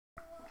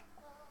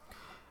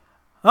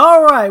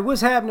All right,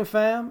 what's happening,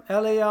 fam?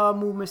 L.A.R.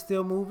 movement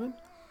still moving.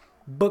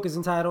 Book is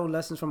entitled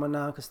Lessons from a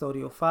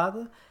Non-Custodial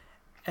Father.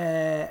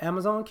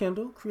 Amazon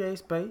Kindle, create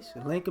space.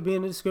 The link will be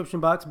in the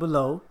description box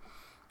below.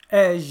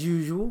 As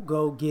usual,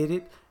 go get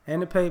it.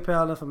 And the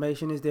PayPal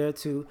information is there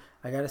too.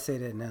 I gotta say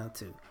that now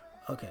too.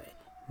 Okay,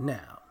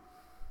 now.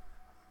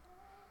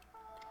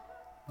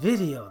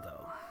 Video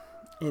though,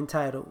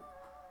 entitled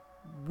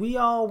We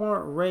All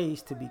Weren't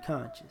Raised to Be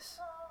Conscious.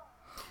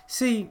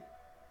 See,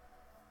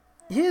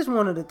 here's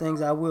one of the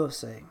things I will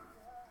say.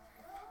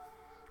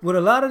 With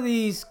a lot of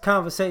these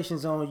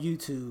conversations on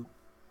YouTube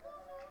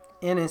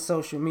and in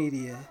social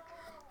media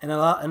and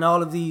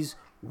all of these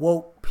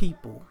woke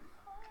people,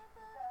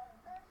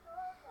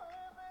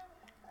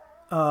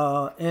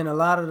 and a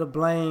lot of the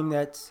blame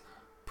that's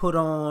put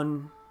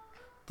on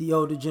the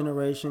older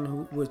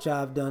generation, which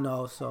I've done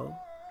also,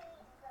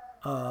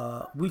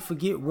 we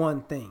forget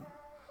one thing.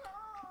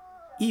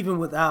 Even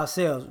with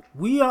ourselves,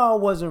 we all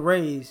wasn't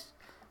raised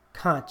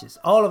conscious.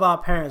 All of our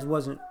parents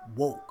wasn't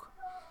woke.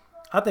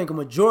 I think a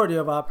majority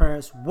of our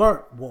parents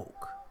weren't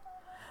woke.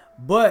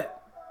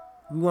 But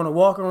we want to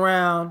walk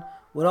around,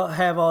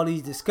 have all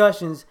these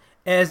discussions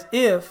as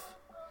if,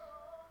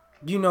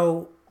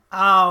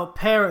 our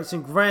parents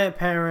and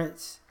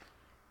grandparents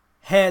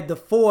had the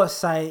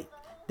foresight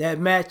that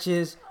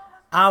matches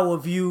our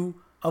view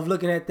of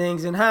looking at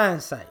things in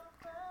hindsight.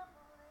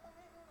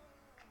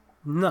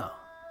 No,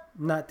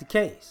 not the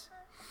case.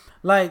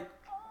 Like,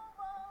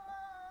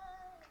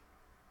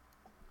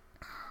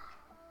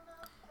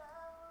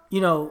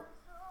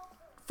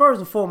 first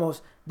and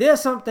foremost, there are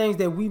some things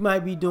that we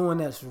might be doing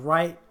that's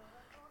right,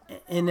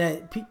 and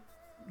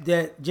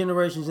that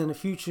generations in the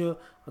future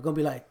are gonna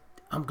be like,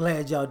 "I'm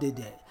glad y'all did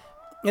that."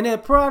 And there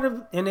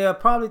are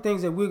probably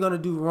things that we're gonna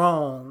do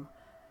wrong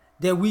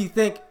that we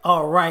think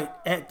are right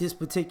at this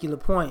particular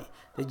point.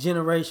 The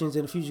generations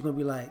in the future are gonna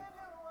be like,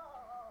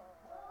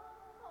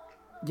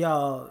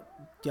 y'all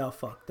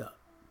fucked up.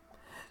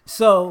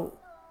 So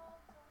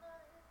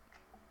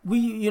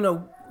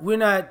we're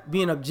not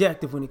being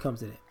objective when it comes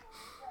to that.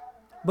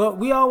 But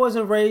we all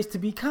wasn't raised to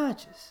be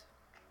conscious.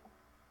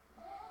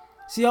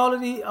 See, all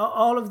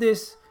of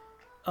this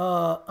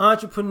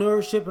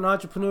entrepreneurship and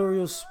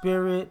entrepreneurial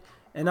spirit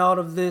and all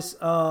of this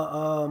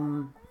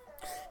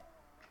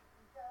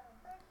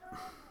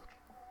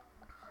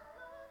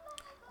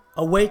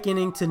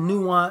awakening to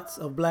nuance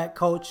of black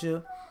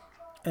culture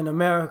in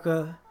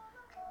America.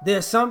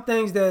 There's some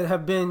things that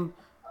have been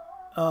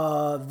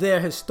there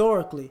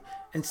historically,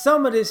 and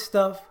some of this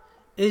stuff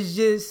is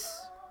just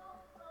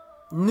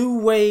new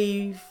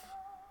wave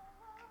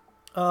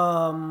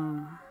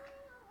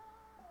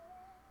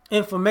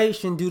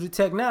information due to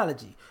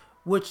technology,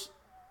 which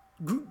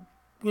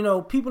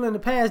people in the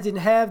past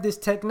didn't have this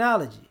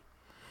technology,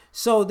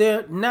 so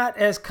they're not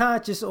as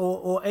conscious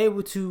or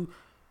able to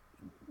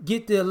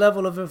get the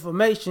level of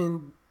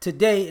information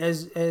today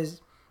as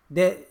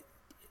that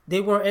they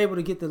weren't able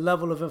to get the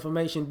level of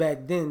information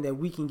back then that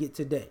we can get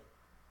today.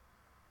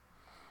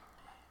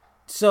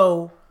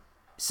 So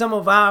some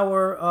of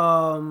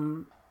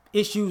our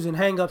issues and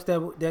hangups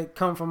that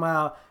come from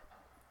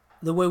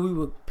the way we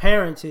were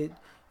parented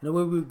and the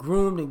way we were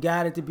groomed and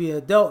guided to be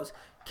adults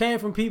came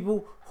from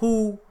people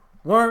who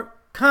weren't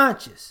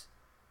conscious.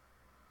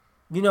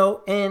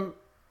 And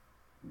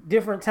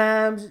different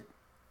times,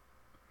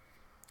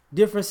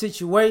 different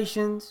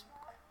situations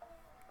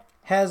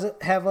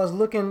have us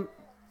looking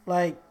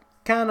like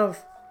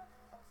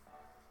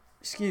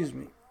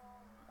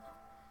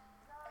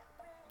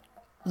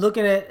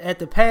looking at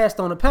the past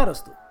on a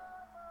pedestal.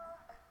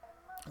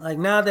 Like,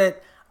 now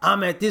that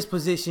I'm at this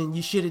position,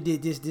 you should have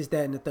did this,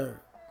 that, and the third.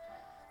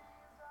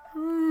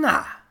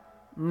 Nah.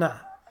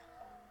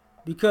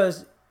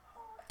 Because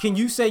can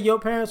you say your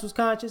parents was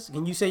conscious?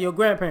 Can you say your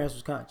grandparents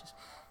was conscious?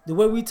 The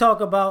way we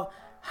talk about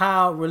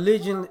how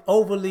religion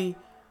overly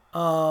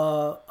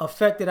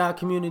affected our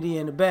community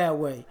in a bad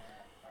way.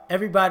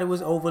 Everybody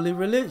was overly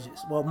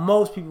religious. Well,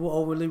 most people were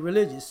overly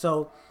religious.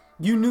 So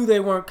you knew they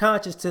weren't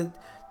conscious to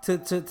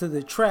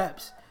the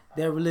traps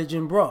that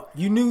religion brought.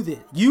 You knew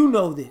that. You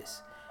know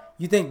this.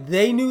 You think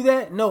they knew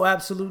that? No,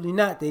 absolutely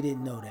not. They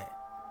didn't know that.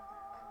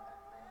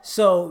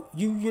 So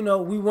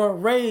we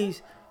weren't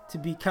raised to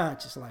be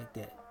conscious like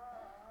that.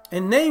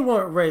 And they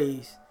weren't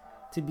raised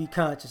to be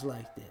conscious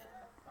like that.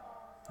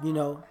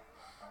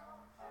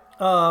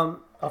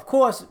 Of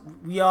course,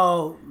 we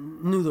all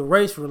knew the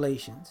race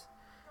relations.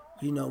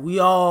 We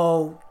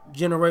all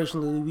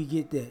generationally we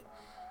get that.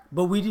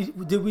 But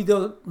did we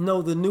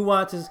know the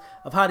nuances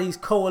of how these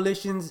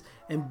coalitions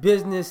and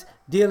business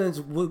dealings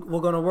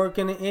were going to work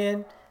in the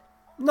end?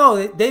 No,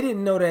 they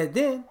didn't know that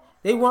then.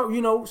 They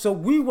weren't, so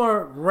we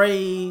weren't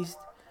raised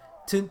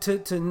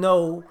to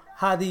know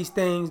how these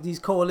things, these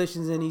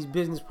coalitions and these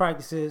business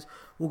practices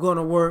were going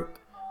to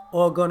work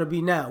or going to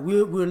be now.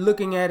 We're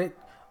looking at it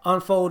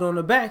unfold on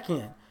the back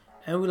end.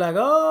 And we're like,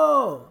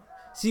 oh,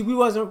 see, we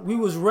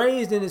was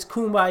raised in this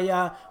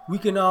kumbaya. We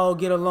can all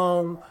get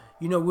along.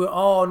 We're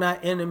all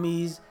not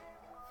enemies.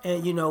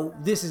 And,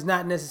 this is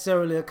not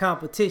necessarily a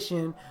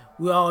competition.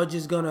 We're all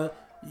just going to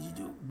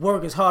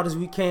work as hard as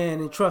we can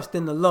and trust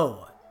in the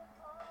Lord,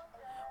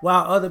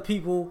 while other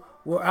people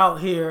were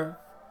out here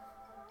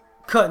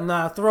cutting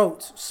our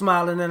throats,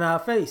 smiling in our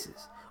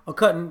faces, or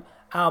cutting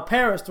our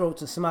parents'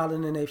 throats and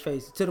smiling in their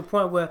faces, to the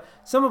point where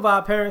some of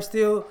our parents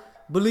still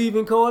believe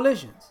in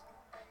coalitions,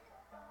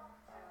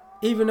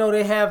 even though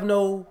they have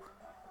no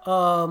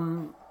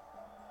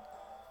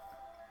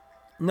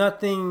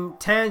nothing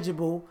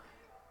tangible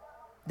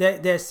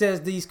that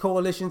says these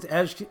coalitions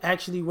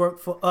actually work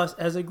for us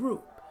as a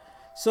group.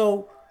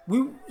 So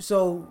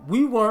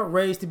we weren't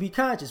raised to be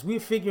conscious. We're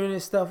figuring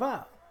this stuff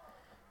out.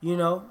 You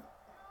know,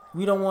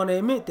 we don't want to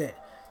admit that.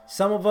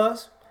 Some of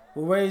us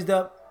were raised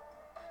up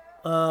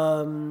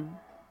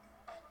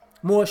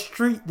more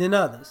street than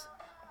others.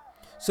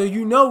 So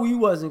we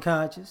wasn't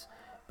conscious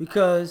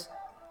because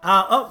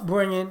our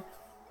upbringing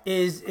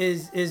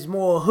is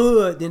more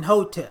hood than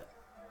hotep.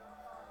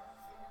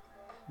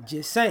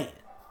 Just saying.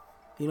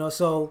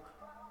 So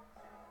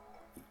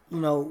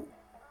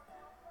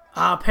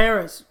our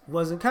parents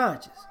wasn't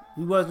conscious.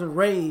 We wasn't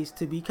raised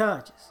to be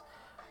conscious.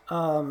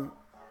 A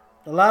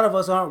lot of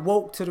us aren't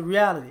woke to the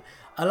reality.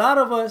 A lot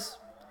of us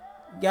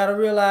got to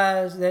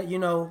realize that,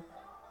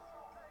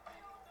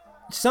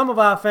 some of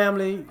our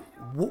family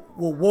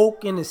were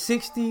woke in the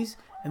 60s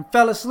and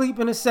fell asleep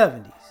in the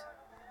 70s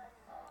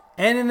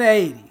and in the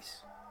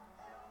 80s.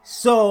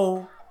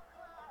 So,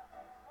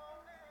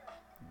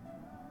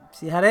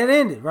 see how that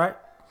ended, right?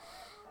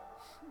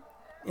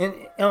 And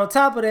on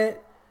top of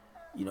that,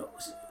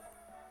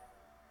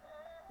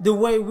 the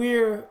way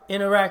we're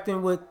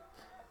interacting with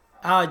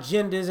our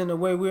agendas and the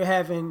way we're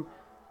having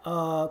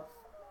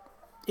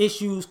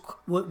issues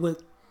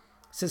with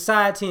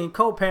society and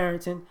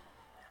co-parenting,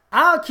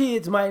 our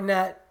kids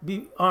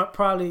aren't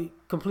probably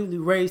completely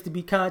raised to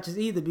be conscious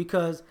either,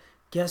 because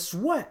guess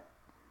what?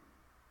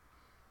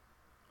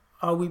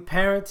 Are we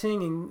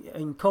parenting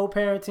and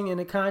co-parenting in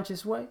a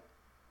conscious way?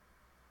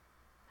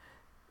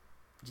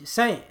 Just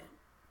saying.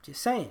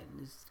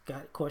 It's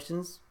got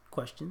questions.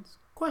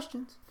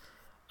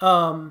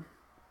 The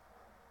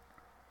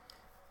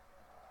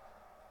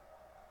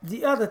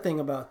other thing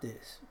about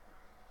this,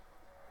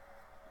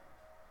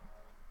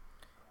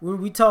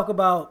 when we talk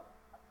about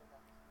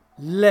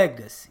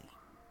legacy,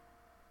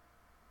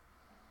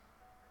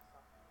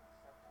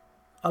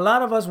 a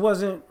lot of us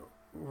wasn't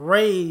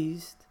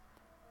raised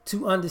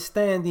to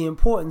understand the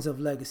importance of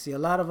legacy. A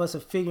lot of us are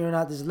figuring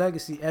out this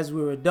legacy as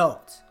we're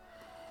adults.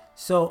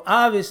 So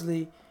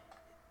obviously,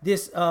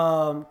 this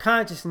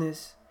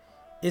consciousness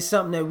is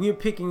something that we're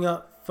picking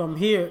up from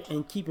here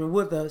and keeping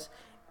with us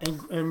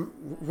and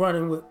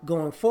running with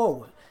going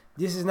forward.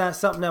 This is not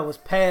something that was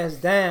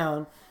passed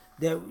down,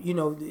 that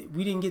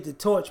we didn't get the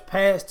torch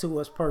passed to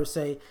us per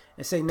se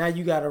and say, now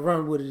you got to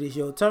run with it, it's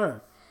your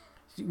turn.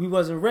 We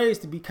wasn't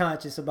raised to be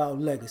conscious about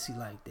legacy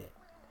like that.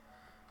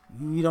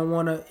 We don't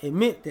want to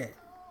admit that.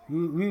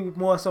 We were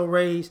more so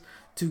raised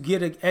to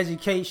get an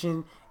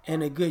education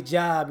and a good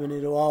job and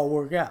it'll all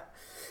work out.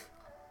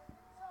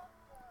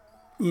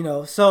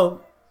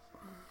 So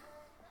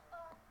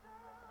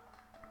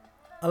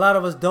a lot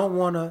of us don't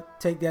want to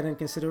take that in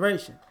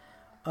consideration.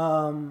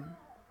 And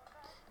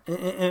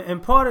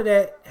part of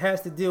that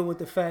has to deal with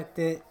the fact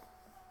that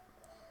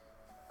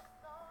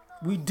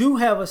we do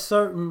have a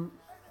certain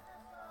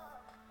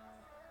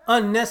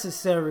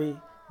unnecessary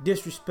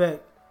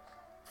disrespect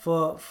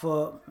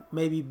for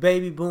maybe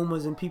baby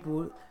boomers and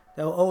people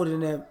that were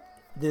older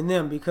than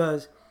them,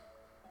 because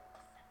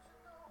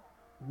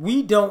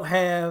we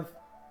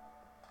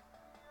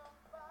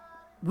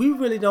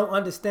really don't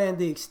understand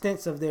the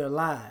extents of their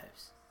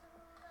lives.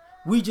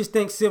 We just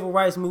think civil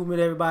rights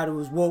movement, everybody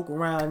was woke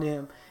around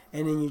them,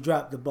 and then you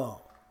drop the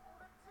ball.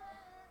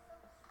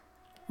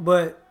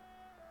 But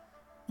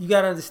you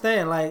got to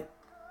understand,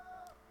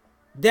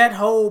 that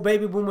whole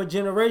baby boomer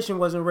generation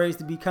wasn't raised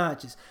to be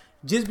conscious.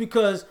 Just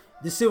because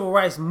the civil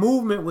rights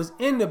movement was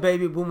in the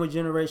baby boomer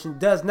generation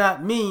does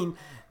not mean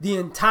the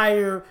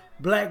entire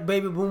black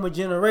baby boomer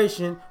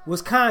generation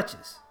was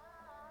conscious.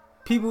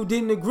 People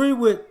didn't agree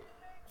with,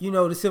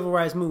 the civil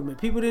rights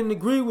movement. People didn't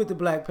agree with the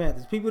Black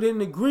Panthers. People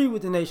didn't agree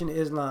with the Nation of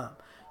Islam.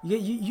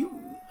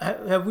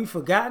 Have we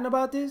forgotten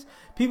about this?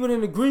 People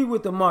didn't agree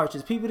with the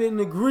marches. People didn't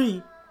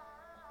agree,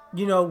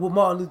 with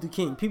Martin Luther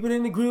King. People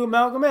didn't agree with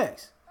Malcolm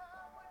X.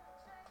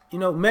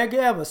 Medgar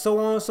Evers, so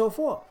on and so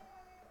forth.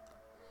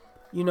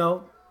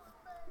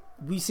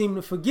 We seem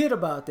to forget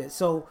about that.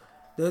 So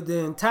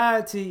the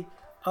entirety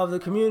of the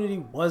community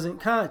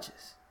wasn't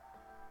conscious.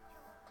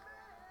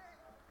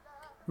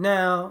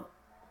 Now,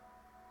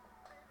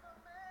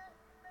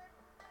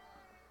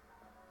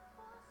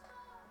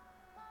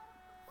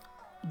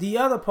 the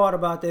other part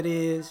about that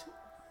is,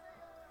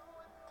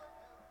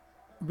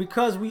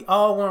 because we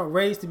all weren't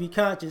raised to be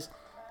conscious,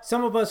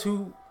 some of us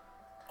who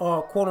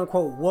are quote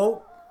unquote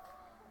woke,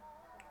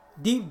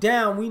 deep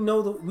down we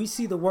know that we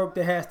see the work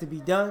that has to be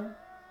done,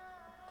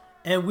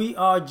 and we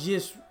are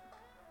just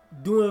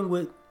doing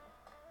what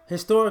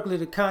historically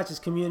the conscious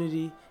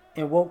community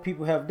and woke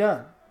people have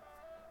done.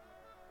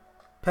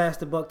 Pass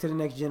the buck to the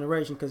next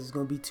generation, because it's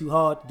going to be too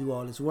hard to do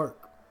all this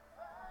work.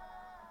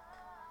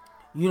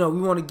 You know,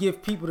 we want to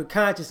give people the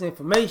conscious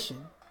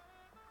information,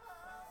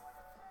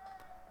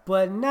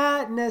 but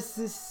not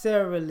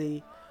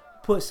necessarily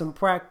put some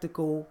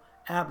practical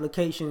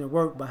application and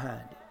work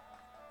behind it.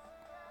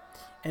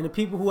 And the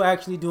people who are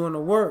actually doing the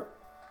work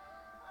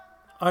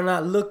are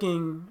not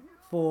looking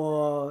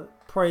for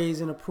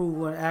praise and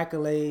approval and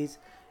accolades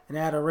and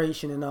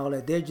adoration and all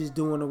that. They're just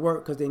doing the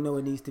work because they know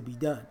it needs to be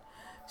done.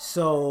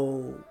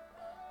 So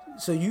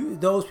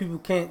those people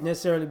can't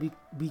necessarily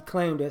be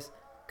claimed as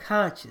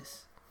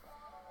conscious.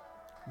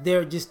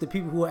 They're just the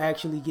people who are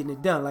actually getting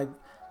it done.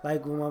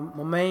 Like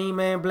my main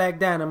man Black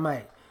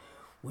Dynamite.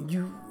 When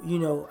you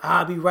know,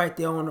 I'll be right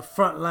there on the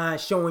front line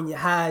showing you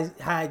how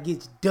it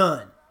gets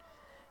done.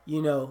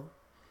 You know.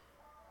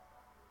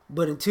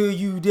 But until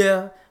you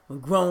there, when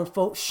grown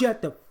folks,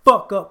 shut the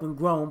fuck up when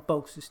grown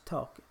folks is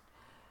talking.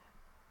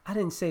 I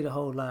didn't say the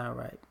whole line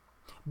right.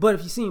 But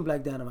if you seen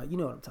Black Dynamite, you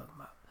know what I'm talking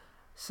about.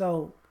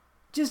 So,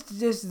 just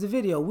the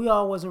video. We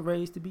all wasn't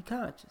raised to be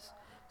conscious.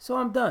 So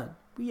I'm done.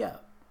 We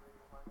out.